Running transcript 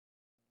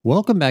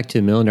Welcome back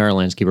to Million Dollar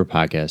Landscaper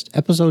Podcast,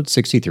 episode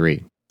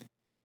 63.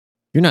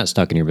 You're not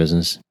stuck in your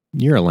business.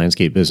 You're a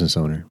landscape business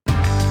owner.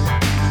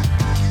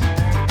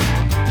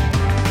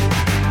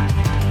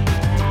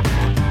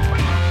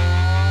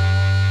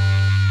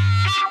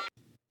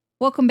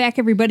 Welcome back,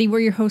 everybody.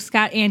 We're your hosts,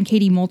 Scott and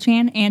Katie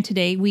Molchan, and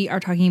today we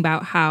are talking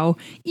about how,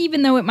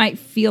 even though it might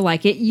feel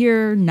like it,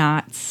 you're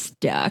not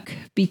stuck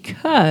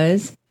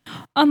because,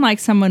 unlike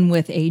someone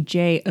with a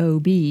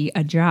job,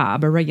 a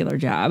job, a regular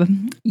job,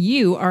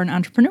 you are an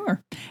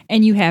entrepreneur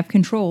and you have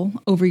control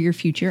over your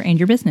future and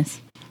your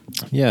business.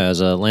 Yeah,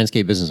 as a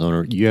landscape business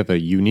owner, you have a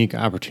unique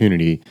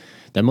opportunity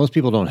that most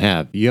people don't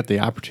have. You have the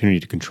opportunity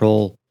to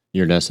control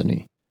your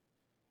destiny.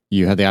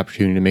 You have the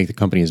opportunity to make the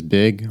company as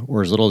big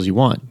or as little as you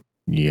want.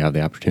 You have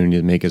the opportunity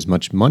to make as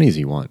much money as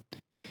you want.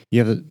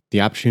 You have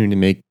the opportunity to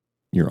make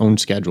your own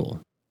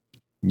schedule.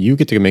 You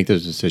get to make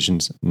those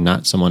decisions,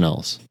 not someone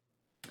else.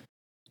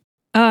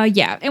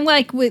 Yeah. And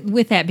like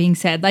with that being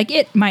said, like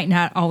it might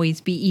not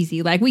always be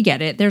easy. Like we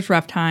get it. There's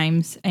rough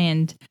times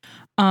and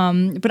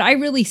but I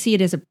really see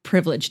it as a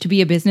privilege to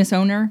be a business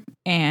owner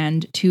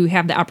and to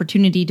have the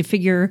opportunity to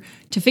figure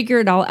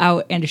it all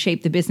out and to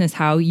shape the business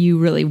how you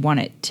really want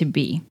it to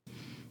be.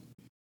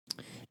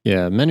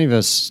 Yeah, many of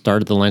us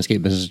started the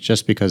landscape business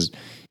just because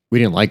we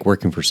didn't like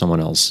working for someone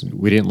else.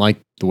 We didn't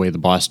like the way the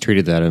boss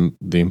treated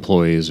the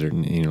employees, or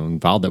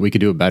vowed that we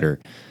could do it better.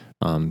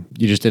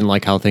 You just didn't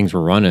like how things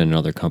were run in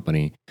another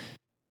company.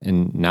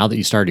 And now that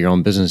you started your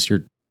own business,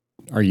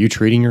 are you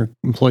treating your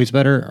employees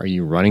better? Are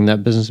you running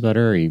that business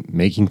better? Are you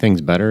making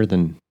things better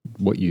than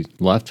what you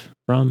left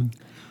from?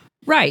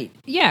 Right.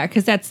 Yeah.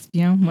 Because that's,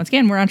 once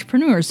again, we're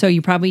entrepreneurs. So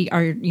you probably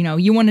are,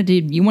 you wanted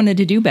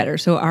to do better.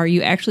 So are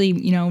you actually,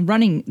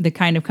 running the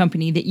kind of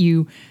company that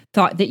you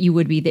thought that you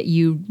would be, that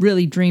you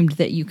really dreamed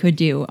that you could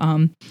do?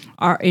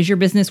 Is your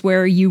business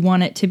where you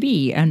want it to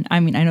be? And I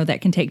mean, I know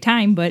that can take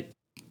time, but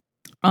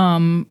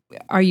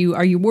are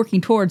you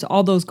working towards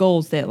all those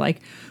goals that, like,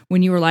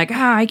 when you were like,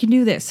 I can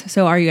do this?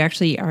 So are you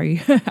actually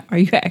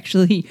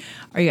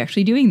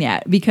doing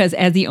that? Because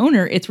as the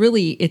owner, it's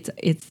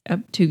up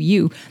to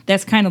you.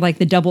 That's kind of like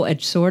the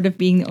double-edged sword of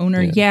being the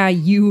owner. Yeah,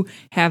 you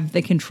have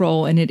the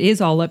control and it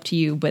is all up to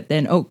you, but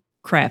then, oh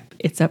crap,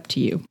 it's up to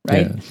you,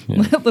 right? Yeah.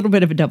 A little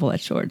bit of a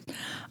double-edged sword.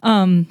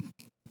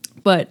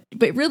 But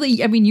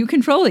really, I mean, you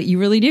control it. You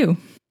really do.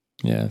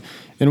 Yeah.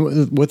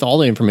 And with all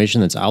the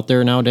information that's out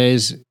there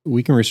nowadays,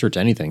 we can research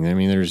anything. I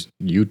mean, there's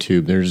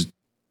YouTube, there's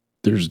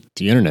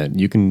the internet.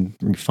 You can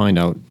find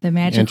out the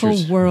magical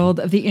world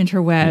of the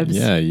interwebs.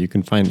 Yeah, you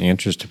can find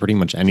answers to pretty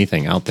much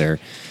anything out there.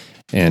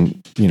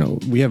 And,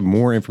 we have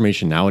more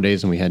information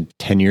nowadays than we had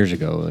 10 years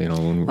ago.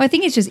 Well, I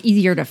think it's just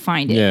easier to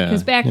find it.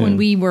 Because back when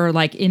we were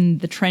like in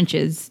the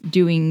trenches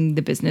doing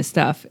the business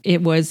stuff,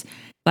 it was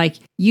like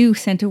you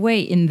sent away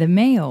in the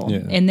mail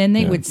and then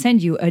they would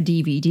send you a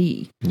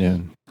DVD. Yeah.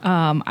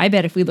 I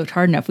bet if we looked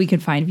hard enough, we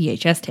could find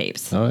VHS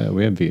tapes. Oh, yeah,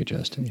 we have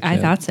VHS tapes. I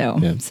thought so.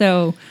 Yeah.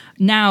 So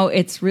now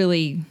it's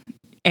really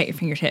at your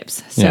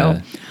fingertips.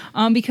 So,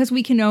 because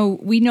we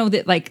know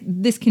that like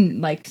this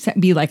can like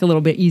be like a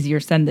little bit easier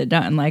said than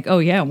done. Like, oh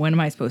yeah, when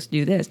am I supposed to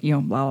do this? Blah,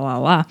 blah,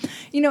 blah.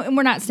 And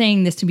we're not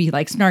saying this to be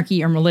like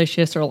snarky or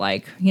malicious or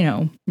like,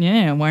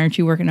 why aren't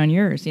you working on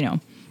yours?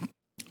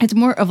 It's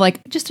more of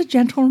like just a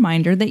gentle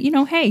reminder that,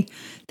 hey,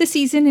 the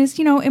season is,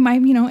 it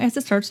might, as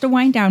it starts to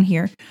wind down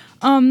here,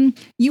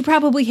 you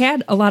probably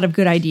had a lot of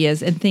good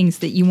ideas and things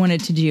that you wanted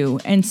to do.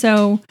 And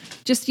so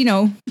just,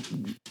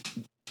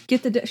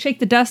 shake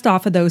the dust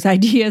off of those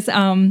ideas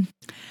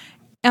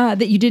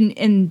that you didn't,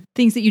 and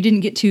things that you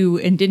didn't get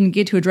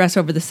to address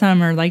over the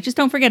summer. Like, just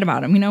don't forget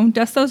about them,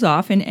 dust those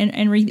off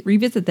and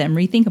revisit them,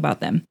 rethink about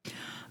them.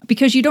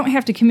 Because you don't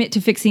have to commit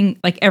to fixing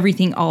like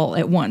everything all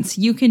at once.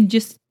 You can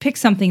just pick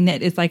something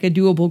that is like a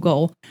doable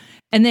goal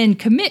and then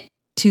commit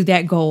to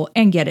that goal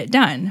and get it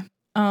done.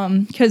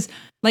 Because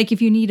like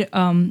if you need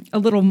a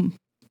little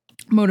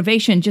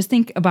motivation, just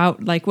think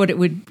about like what it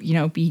would,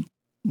 be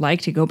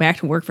like to go back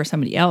to work for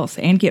somebody else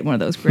and get one of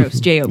those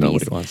gross JOBs.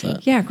 Nobody wants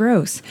that. Yeah,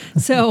 gross.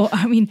 So,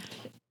 I mean,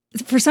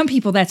 for some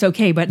people that's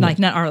okay, but like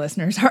not our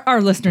listeners.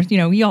 Our listeners,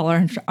 we all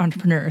are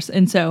entrepreneurs.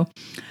 And so,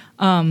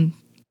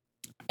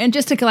 and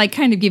just to like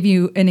kind of give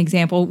you an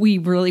example, we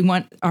really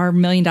want our $1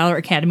 Million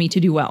Academy to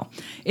do well.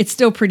 It's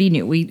still pretty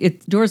new.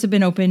 Doors have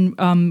been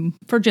open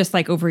for just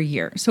like over a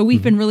year. So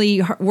we've been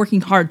really working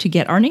hard to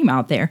get our name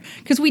out there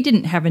because we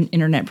didn't have an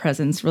internet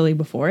presence really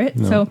before it.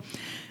 No. So,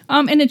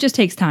 and it just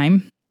takes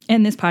time.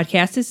 And this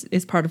podcast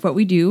is part of what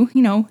we do.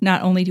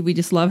 Not only do we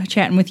just love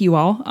chatting with you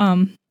all,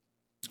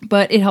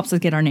 but it helps us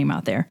get our name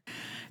out there.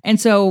 And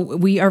so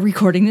we are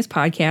recording this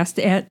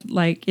podcast at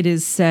like it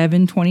is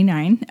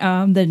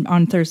 7:29 then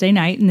on Thursday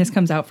night, and this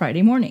comes out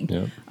Friday morning.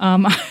 Yep.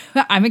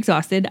 I'm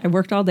exhausted. I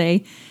worked all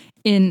day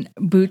in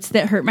boots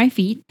that hurt my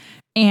feet,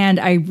 and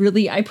I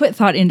put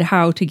thought into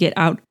how to get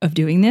out of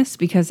doing this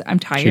because I'm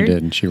tired. She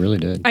did. She really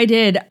did. I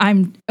did.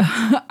 I'm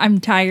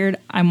tired.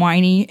 I'm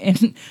whiny,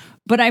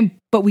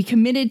 but we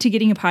committed to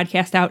getting a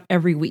podcast out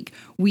every week.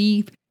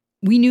 We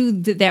knew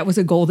that was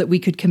a goal that we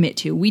could commit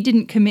to. We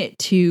didn't commit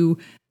to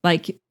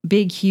like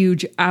big,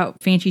 huge, out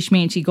fancy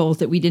schmancy goals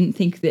that we didn't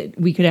think that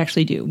we could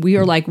actually do. We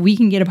are like, we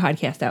can get a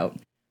podcast out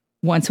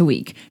once a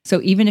week. So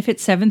even if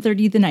it's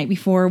 7:30 the night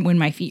before when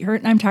my feet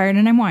hurt and I'm tired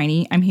and I'm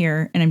whiny, I'm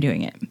here and I'm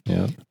doing it.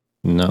 Yeah.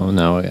 No,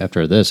 now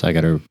after this, I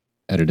got to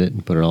edit it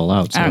and put it all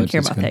out. So I don't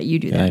care about that. You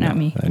do that, not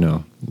me. I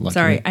know. Lucky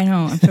Sorry. me. I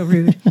know. I'm so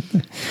rude.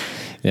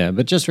 Yeah.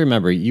 But just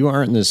remember, you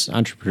aren't in this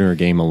entrepreneur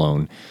game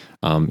alone.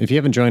 If you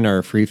haven't joined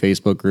our free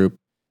Facebook group,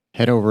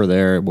 head over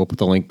there. We'll put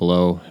the link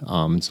below.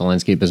 It's the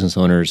Landscape Business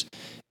Owners.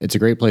 It's a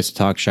great place to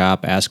talk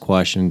shop, ask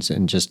questions,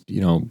 and just,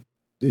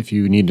 if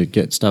you need to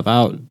get stuff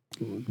out,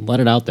 let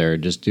it out there.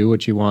 Just do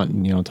what you want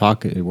and,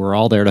 talk. We're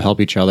all there to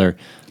help each other.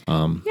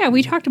 Yeah,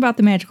 we talked about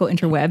the magical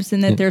interwebs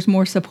and that there's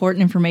more support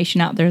and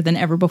information out there than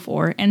ever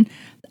before. And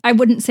I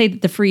wouldn't say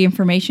that the free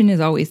information is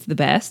always the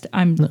best.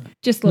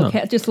 Just a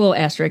little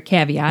asterisk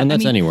caveat. And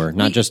that's anywhere,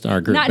 not just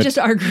our group. Not just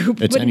our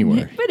group. It's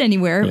anywhere. But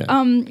anywhere.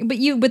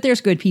 Yeah. But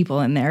there's good people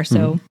in there.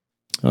 So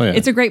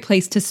it's a great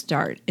place to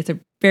start. It's a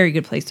very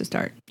good place to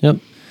start. Yep.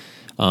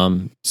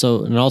 And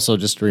also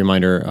just a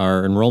reminder,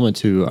 our enrollment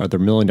to the $1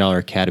 Million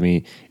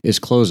Academy is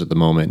closed at the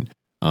moment.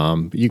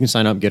 But you can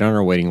sign up, get on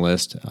our waiting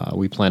list.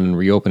 We plan on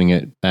reopening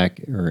it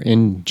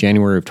in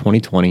January of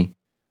 2020.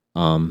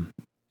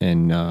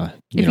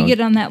 If you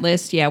get on that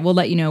list, we'll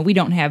let you know. We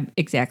don't have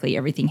exactly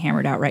everything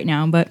hammered out right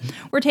now, but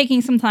we're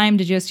taking some time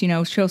to just,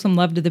 show some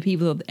love to the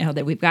people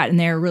that we've got in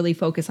there, really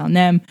focus on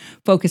them,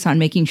 focus on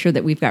making sure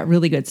that we've got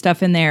really good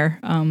stuff in there.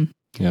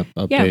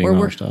 Updating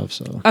our stuff.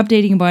 So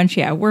updating a bunch.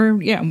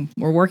 We're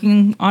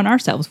working on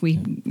ourselves.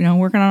 Working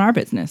on our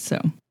business.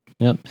 So.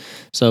 Yep.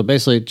 So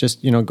basically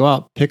just, go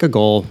out, pick a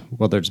goal,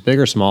 whether it's big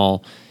or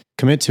small,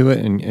 commit to it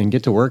and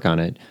get to work on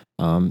it.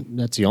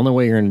 That's the only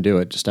way you're going to do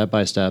it, step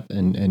by step,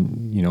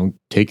 and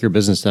take your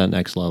business to that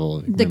next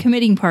level. The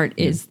committing part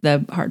is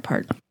the hard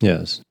part.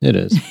 Yes, it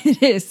is.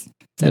 It is.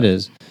 So. It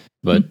is.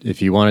 But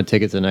if you want to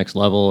take it to the next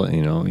level,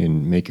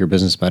 and make your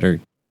business better,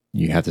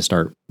 you have to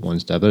start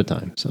one step at a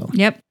time. So.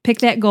 Yep. Pick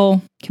that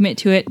goal, commit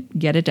to it,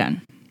 get it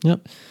done.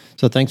 Yep.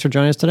 So thanks for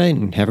joining us today,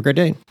 and have a great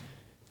day.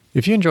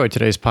 If you enjoyed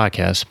today's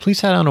podcast,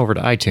 please head on over to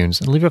iTunes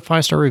and leave a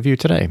 5-star review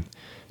today.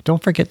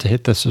 Don't forget to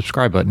hit the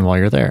subscribe button while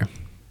you're there.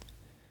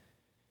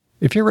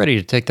 If you're ready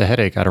to take the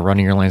headache out of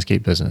running your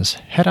landscape business,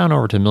 head on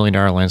over to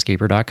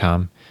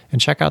milliondollarlandscaper.com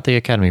and check out the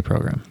Academy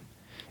program.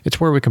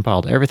 It's where we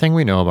compiled everything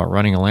we know about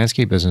running a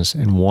landscape business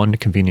in one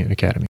convenient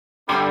academy.